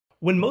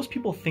When most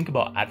people think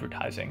about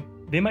advertising,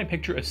 they might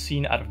picture a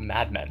scene out of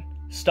Mad Men,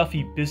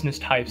 stuffy business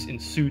types in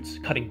suits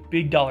cutting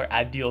big dollar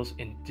ad deals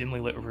in dimly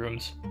lit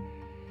rooms.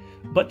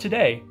 But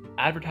today,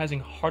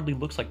 advertising hardly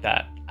looks like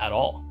that at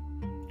all.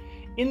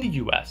 In the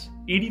US,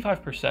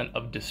 85%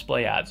 of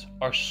display ads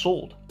are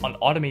sold on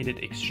automated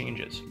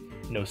exchanges.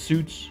 No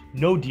suits,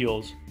 no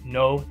deals,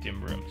 no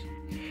dim rooms.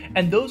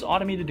 And those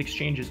automated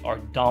exchanges are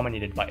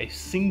dominated by a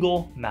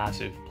single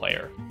massive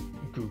player,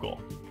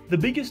 Google. The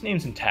biggest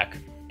names in tech,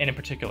 and in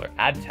particular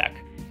ad tech,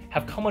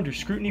 have come under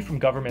scrutiny from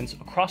governments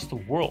across the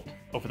world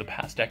over the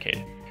past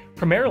decade.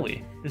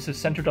 Primarily, this is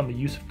centered on the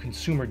use of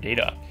consumer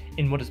data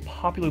in what is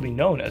popularly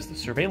known as the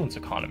surveillance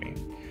economy.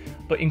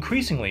 But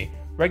increasingly,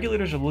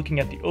 regulators are looking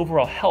at the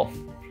overall health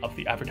of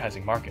the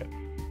advertising market.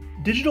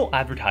 Digital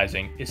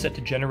advertising is set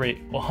to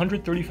generate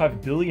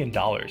 $135 billion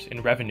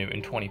in revenue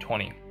in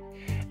 2020.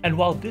 And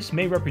while this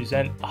may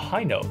represent a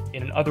high note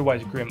in an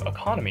otherwise grim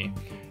economy,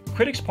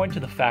 critics point to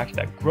the fact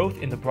that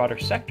growth in the broader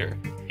sector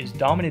is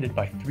dominated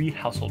by three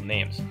household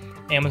names: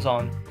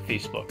 Amazon,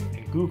 Facebook,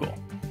 and Google.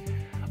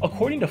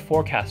 According to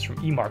forecasts from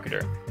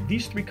eMarketer,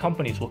 these three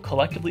companies will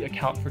collectively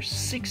account for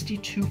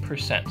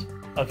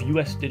 62% of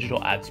US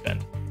digital ad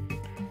spend.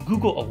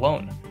 Google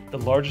alone, the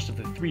largest of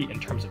the three in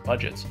terms of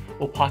budgets,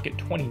 will pocket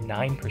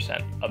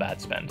 29% of ad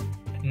spend.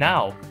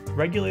 Now,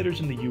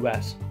 regulators in the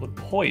US look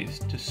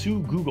poised to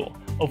sue Google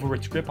over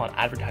its grip on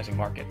advertising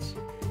markets.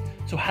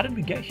 So how did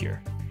we get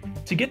here?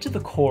 To get to the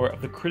core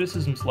of the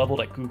criticisms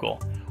leveled at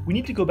Google, we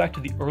need to go back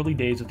to the early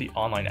days of the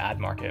online ad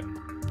market.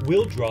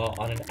 We'll draw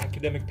on an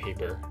academic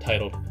paper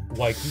titled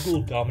 "Why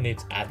Google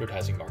Dominates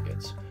Advertising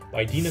Markets"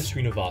 by Dina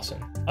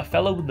Srinivasan, a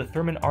fellow with the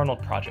Thurman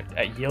Arnold Project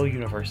at Yale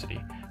University,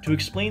 to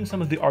explain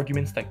some of the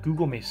arguments that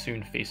Google may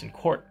soon face in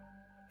court.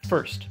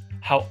 First,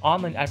 how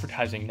online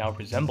advertising now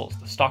resembles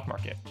the stock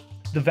market.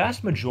 The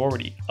vast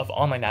majority of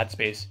online ad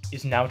space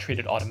is now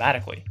traded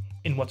automatically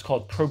in what's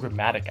called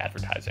programmatic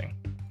advertising.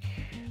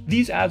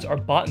 These ads are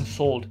bought and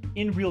sold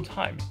in real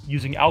time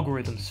using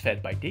algorithms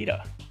fed by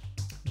data.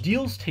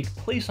 Deals take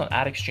place on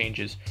ad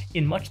exchanges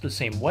in much the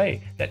same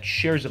way that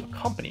shares of a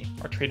company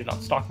are traded on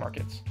stock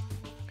markets.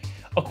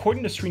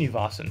 According to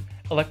Srinivasan,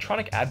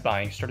 electronic ad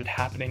buying started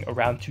happening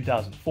around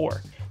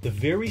 2004, the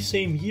very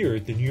same year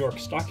the New York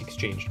Stock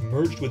Exchange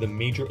merged with a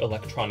major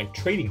electronic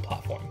trading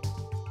platform.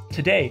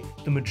 Today,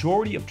 the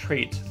majority of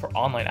trades for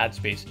online ad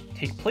space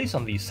take place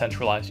on these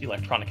centralized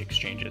electronic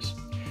exchanges.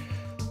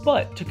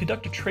 But to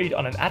conduct a trade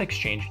on an ad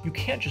exchange, you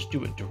can't just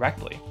do it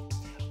directly.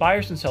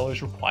 Buyers and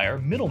sellers require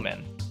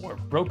middlemen, or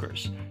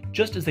brokers,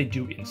 just as they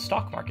do in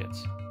stock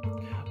markets.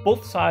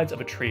 Both sides of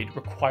a trade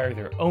require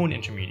their own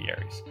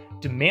intermediaries,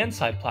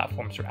 demand-side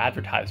platforms for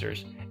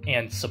advertisers,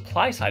 and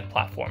supply-side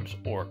platforms,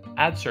 or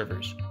ad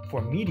servers,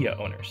 for media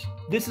owners.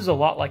 This is a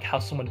lot like how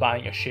someone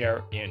buying a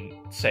share in,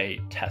 say,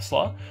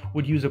 Tesla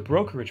would use a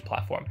brokerage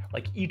platform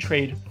like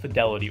E-Trade,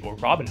 Fidelity, or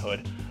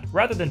Robinhood,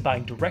 rather than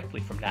buying directly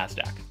from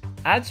NASDAQ.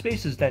 Ad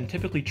space is then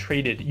typically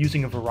traded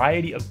using a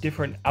variety of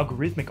different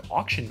algorithmic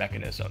auction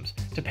mechanisms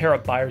to pair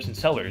up buyers and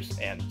sellers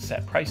and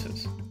set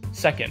prices.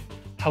 Second,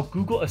 how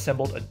Google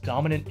assembled a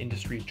dominant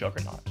industry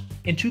juggernaut.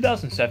 In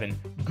 2007,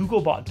 Google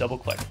bought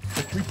DoubleClick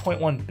for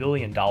 $3.1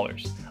 billion,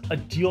 a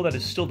deal that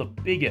is still the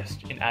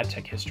biggest in ad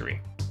tech history.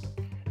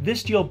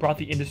 This deal brought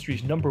the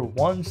industry's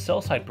 #1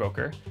 sell-side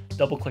broker,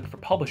 DoubleClick for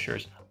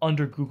Publishers,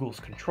 under Google's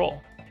control.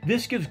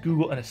 This gives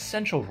Google an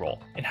essential role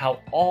in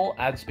how all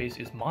ad space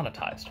is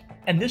monetized.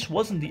 And this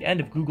wasn't the end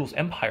of Google's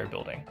empire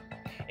building.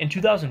 In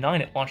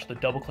 2009, it launched the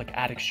DoubleClick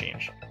Ad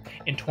Exchange.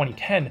 In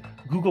 2010,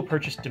 Google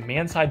purchased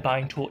demand-side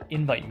buying tool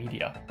Invite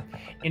Media.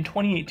 In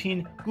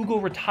 2018, Google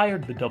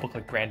retired the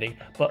DoubleClick branding,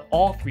 but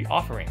all three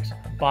offerings,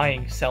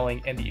 buying,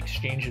 selling, and the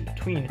exchange in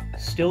between,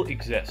 still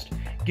exist,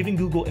 giving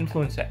Google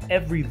influence at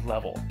every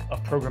level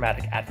of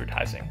programmatic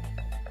advertising.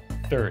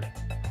 Third,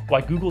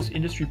 why Google's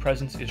industry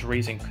presence is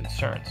raising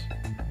concerns.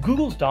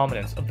 Google's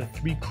dominance of the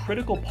three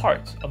critical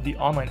parts of the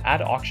online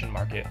ad auction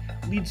market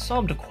leads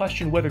some to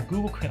question whether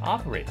Google can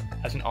operate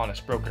as an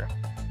honest broker.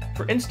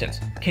 For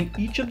instance, can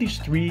each of these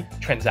three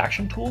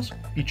transaction tools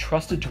be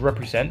trusted to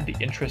represent the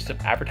interests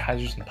of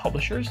advertisers and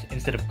publishers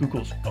instead of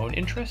Google's own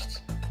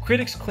interests?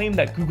 Critics claim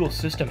that Google's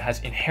system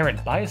has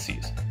inherent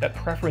biases that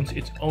preference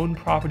its own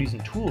properties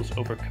and tools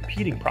over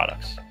competing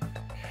products.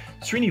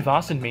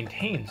 Srinivasan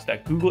maintains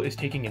that Google is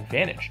taking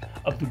advantage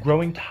of the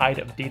growing tide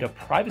of data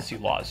privacy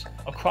laws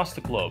across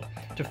the globe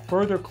to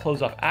further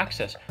close off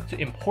access to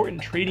important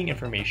trading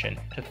information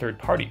to third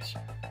parties.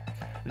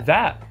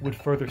 That would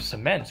further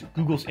cement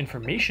Google's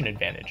information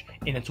advantage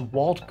in its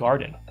walled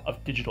garden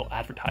of digital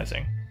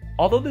advertising.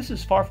 Although this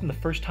is far from the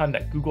first time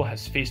that Google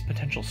has faced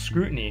potential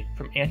scrutiny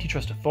from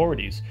antitrust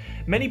authorities,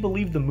 many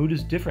believe the mood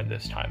is different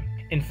this time.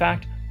 In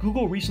fact,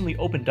 Google recently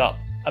opened up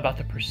about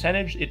the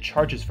percentage it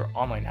charges for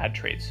online ad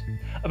trades.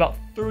 About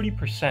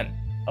 30%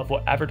 of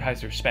what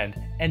advertisers spend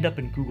end up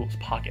in Google's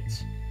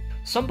pockets.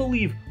 Some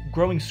believe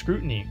growing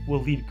scrutiny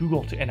will lead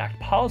Google to enact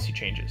policy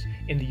changes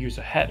in the years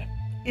ahead.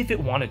 If it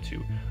wanted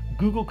to,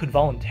 Google could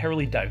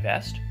voluntarily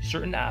divest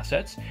certain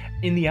assets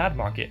in the ad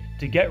market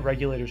to get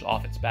regulators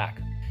off its back.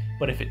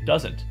 But if it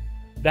doesn't,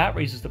 That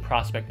raises the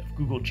prospect of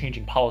Google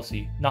changing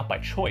policy not by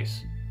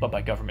choice, but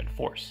by government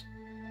force.